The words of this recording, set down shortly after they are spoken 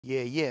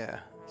Yeah.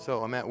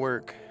 So I'm at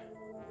work.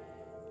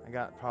 I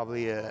got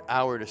probably an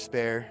hour to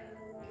spare.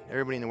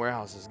 Everybody in the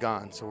warehouse is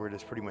gone, so we're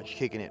just pretty much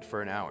kicking it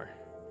for an hour.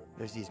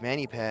 There's these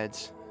mani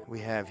pads we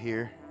have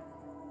here.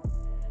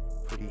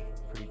 Pretty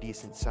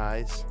decent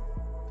size.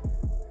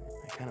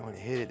 I kind of want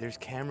to hit it. There's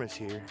cameras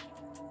here.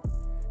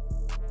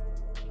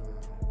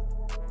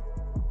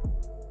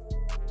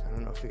 I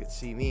don't know if you could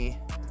see me.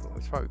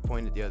 It's probably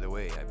pointed the other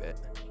way, I bet.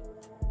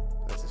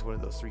 Unless it's one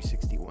of those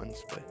 360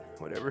 ones, but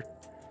whatever.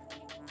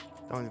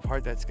 The only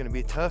part that's gonna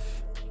be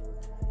tough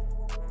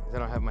is I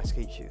don't have my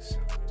skate shoes.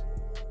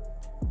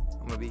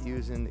 I'm gonna be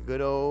using the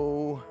good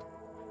old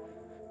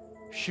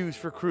Shoes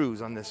for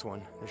Cruise on this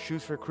one. The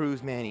Shoes for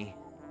Cruise Mani.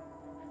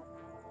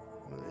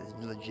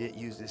 I'm legit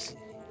use this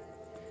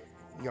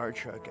yard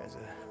truck as a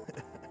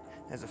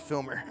as a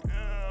filmer.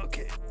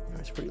 Okay,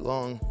 that's pretty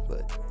long,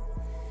 but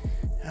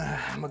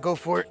I'm gonna go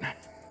for it.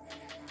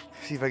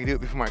 See if I can do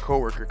it before my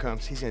coworker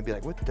comes. He's gonna be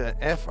like, "What the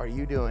F are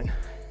you doing?"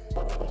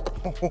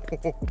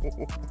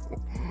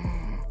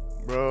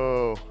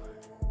 Bro,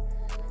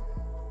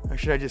 or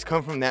should I just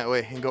come from that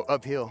way and go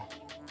uphill?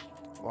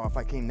 Well, if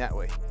I came that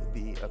way, it'd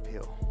be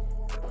uphill.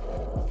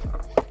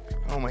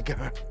 Oh my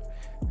God.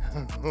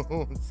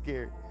 I'm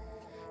scared.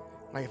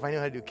 Like, if I knew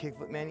how to do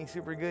kickflip mani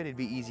super good, it'd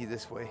be easy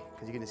this way,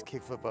 because you can just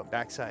kickflip up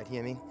backside,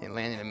 you know what I mean? And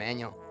land in a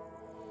manual.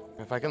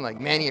 If I can like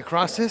mani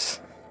across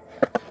this,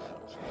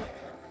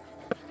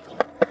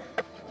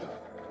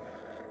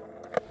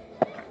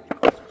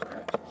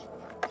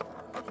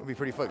 it'd be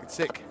pretty fucking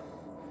sick.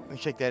 Let me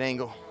check that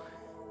angle.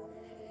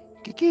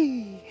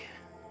 Kiki.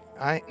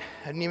 All right,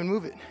 I didn't even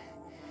move it.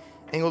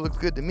 Angle looks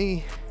good to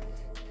me.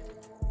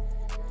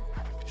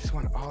 Just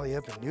want to ollie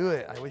up and do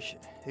it. I wish,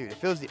 dude,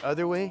 if it was the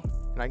other way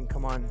and I can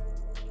come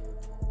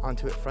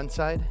onto it front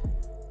side,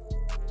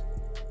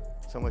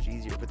 so much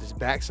easier. But this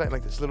back side,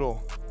 like this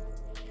little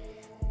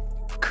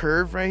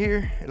curve right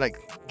here, it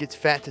like gets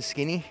fat to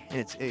skinny and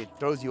it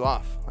throws you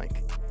off.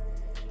 Like,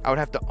 I would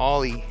have to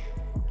ollie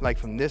like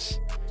from this.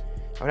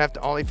 I would have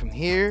to ollie from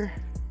here,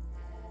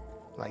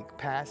 like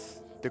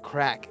past the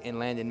crack and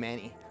land in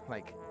mani,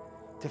 like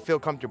to feel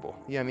comfortable.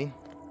 You know what I mean?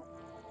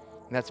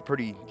 And that's a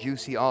pretty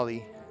juicy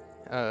ollie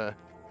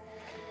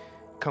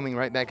coming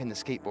right back into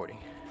skateboarding.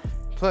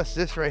 Plus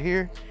this right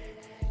here,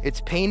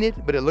 it's painted,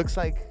 but it looks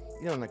like,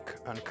 you know, on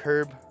a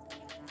curb,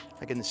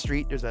 like in the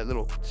street, there's that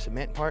little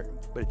cement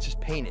part, but it's just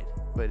painted.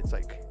 But it's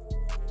like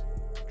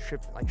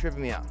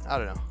tripping me out. I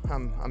don't know.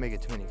 I'm making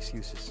too many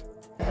excuses.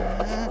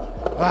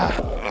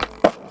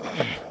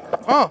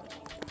 Oh,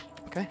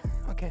 okay.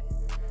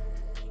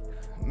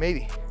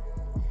 Maybe.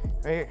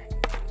 Right here.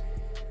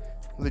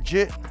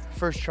 Legit,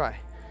 first try.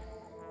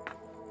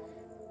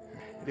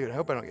 Dude, I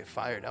hope I don't get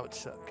fired. That would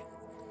suck.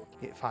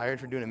 Get fired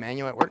for doing a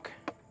manual at work.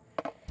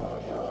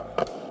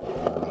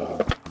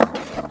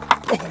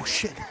 Oh,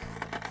 shit.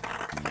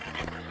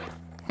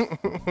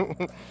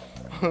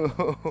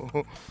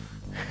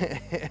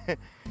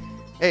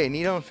 Hey, and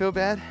you don't feel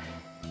bad?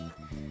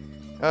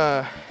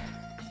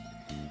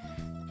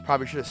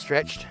 Probably should have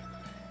stretched.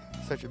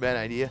 Such a bad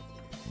idea.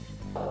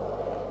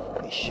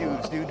 These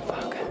shoes, dude.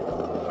 Fuck.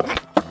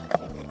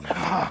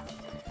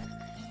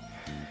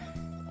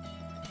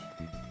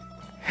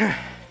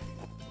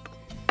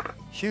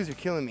 Shoes are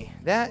killing me.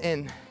 That,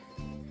 and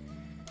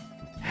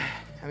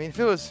I mean, if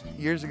it was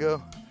years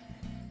ago,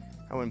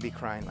 I wouldn't be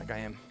crying like I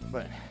am,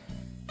 but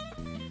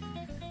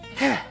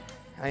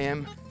I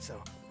am,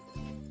 so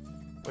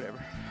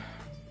whatever.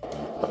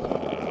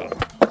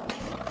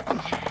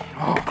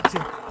 Oh, see.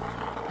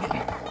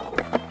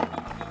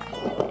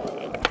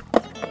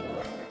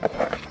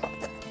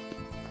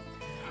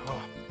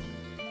 Oh,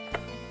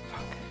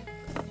 fuck.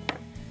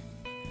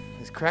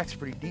 This crack's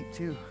pretty deep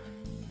too.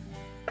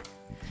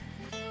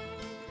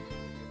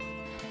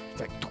 It's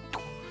like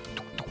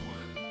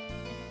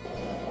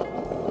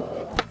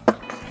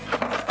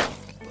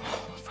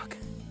fuck.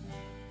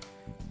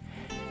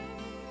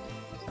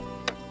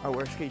 I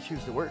wear skate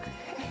shoes to work.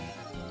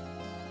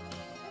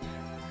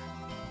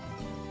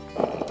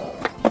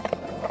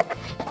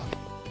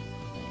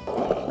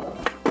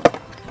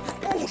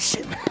 Oh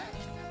shit.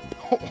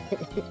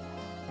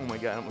 Oh my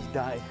God, I almost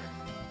died.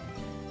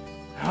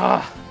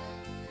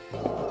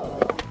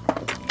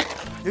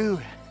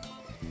 Dude,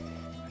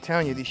 I'm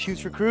telling you, these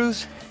Shoes for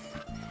Cruise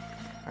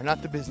are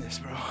not the business,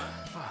 bro.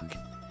 Fuck.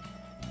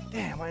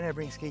 Damn, why didn't I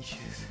bring skate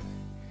shoes?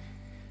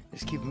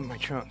 Just keep them in my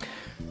trunk.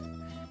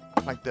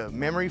 Like the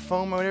memory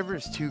foam or whatever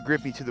is too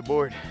grippy to the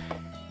board.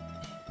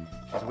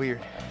 It's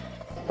weird.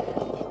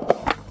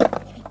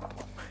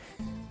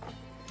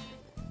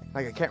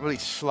 Like, I can't really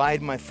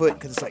slide my foot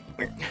because it's like.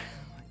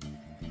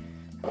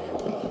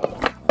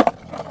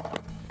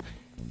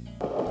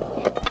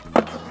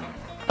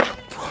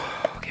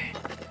 Okay.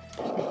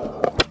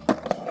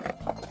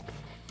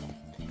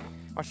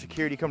 Watch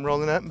security come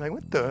rolling up. I'm like,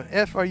 what the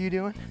F are you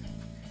doing?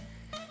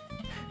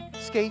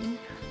 Skating?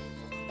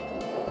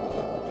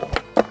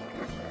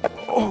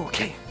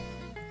 Okay.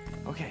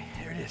 Okay,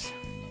 there it is.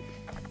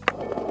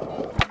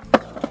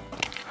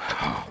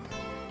 Oh.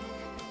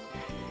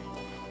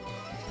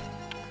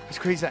 It's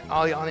crazy that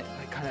ollie on it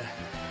like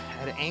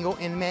at an angle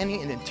in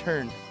Manny and then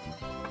turn,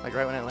 like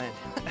right when I land.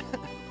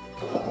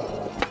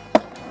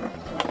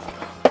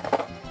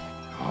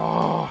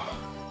 Oh.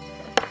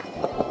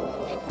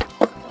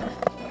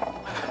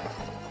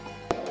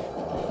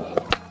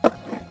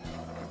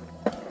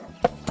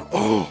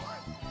 Oh.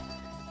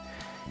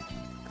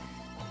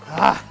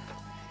 Ah.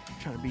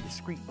 Trying to be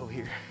discreet over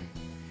here.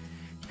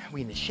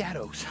 We in the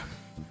shadows.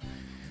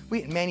 We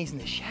hitting Manny's in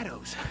the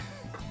shadows.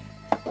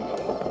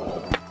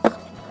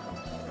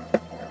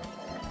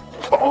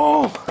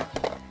 Oh!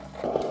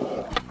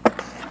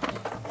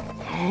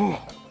 Oh!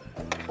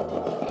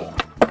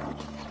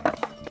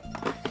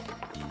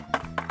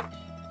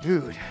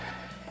 Dude.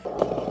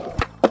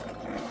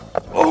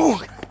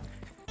 Oh!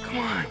 Come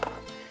on.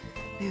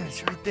 Dude,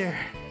 it's right there.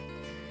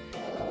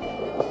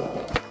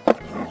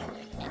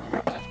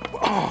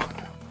 Oh!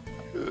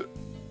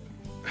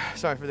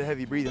 Sorry for the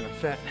heavy breathing, I'm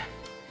fat.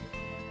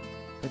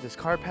 Let this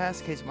car pass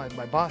in case my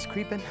boss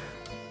creeping.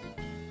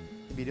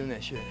 He'd be doing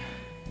that shit.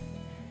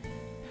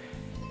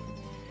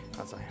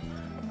 Outside.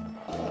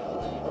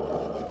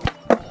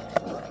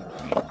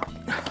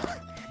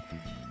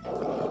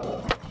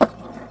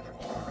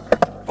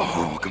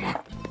 Oh, come on.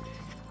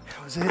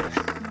 That was it.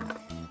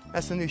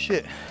 That's the new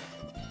shit.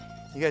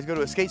 You guys go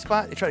to a skate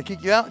spot, they try to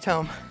kick you out,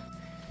 tell them,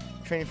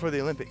 training for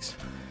the Olympics.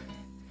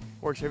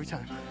 Works every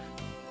time.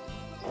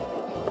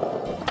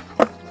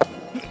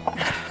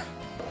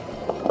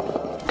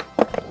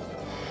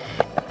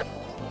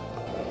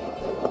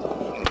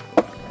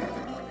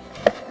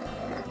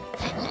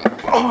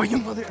 Oh, you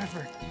mother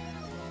effer.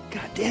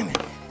 God damn it.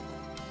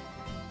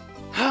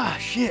 Ah,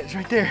 shit, it's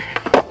right there.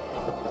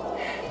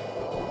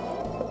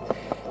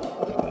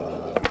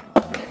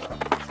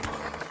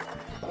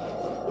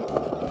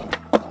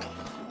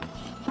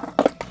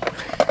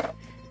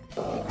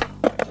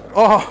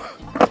 Oh.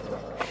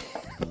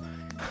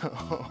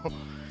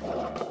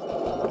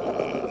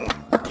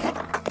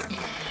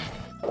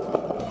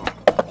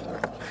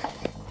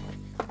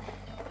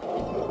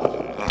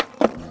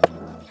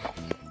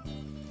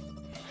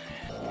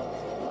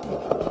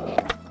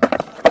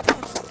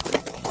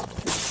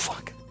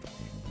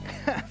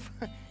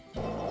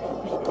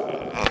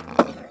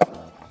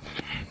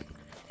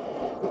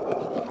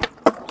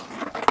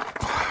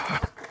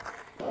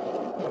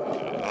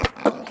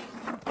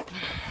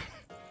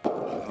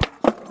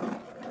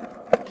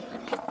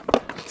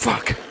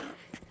 Fuck.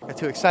 Got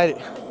too excited.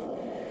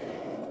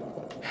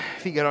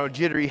 Feet got all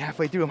jittery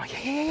halfway through. I'm like,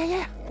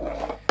 yeah.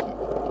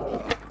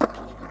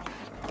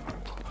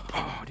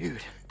 Oh,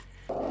 dude.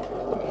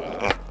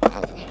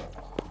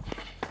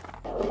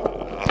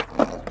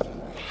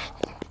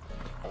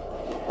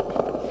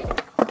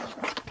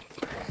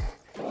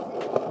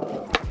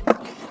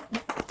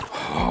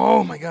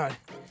 Oh my God.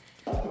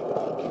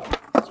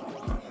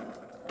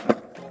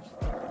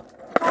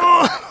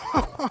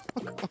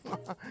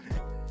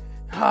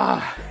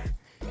 Ah,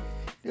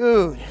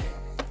 dude.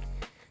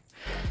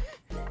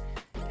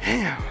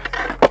 Damn.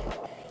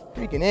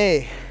 Freaking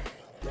A.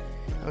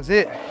 That was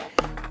it.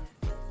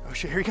 Oh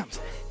shit, here he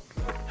comes.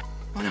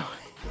 Oh no.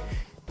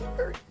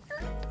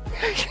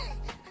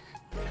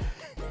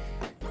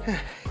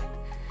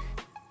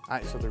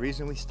 Alright, so the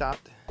reason we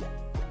stopped,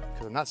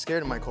 because I'm not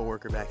scared of my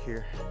coworker back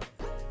here,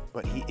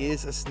 but he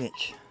is a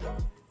snitch.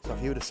 So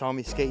if he would have saw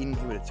me skating,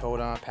 he would have told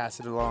on, pass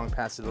it along.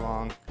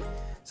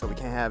 So we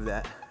can't have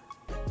that.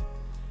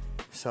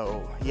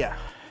 So yeah.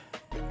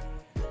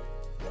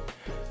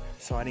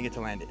 So I didn't get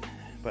to land it,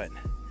 but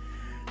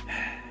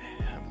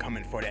I'm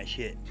coming for that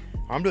shit.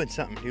 I'm doing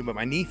something, dude, but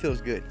my knee feels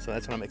good, so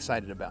that's what I'm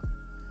excited about.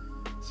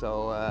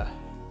 So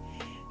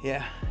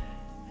yeah,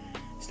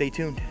 stay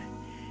tuned.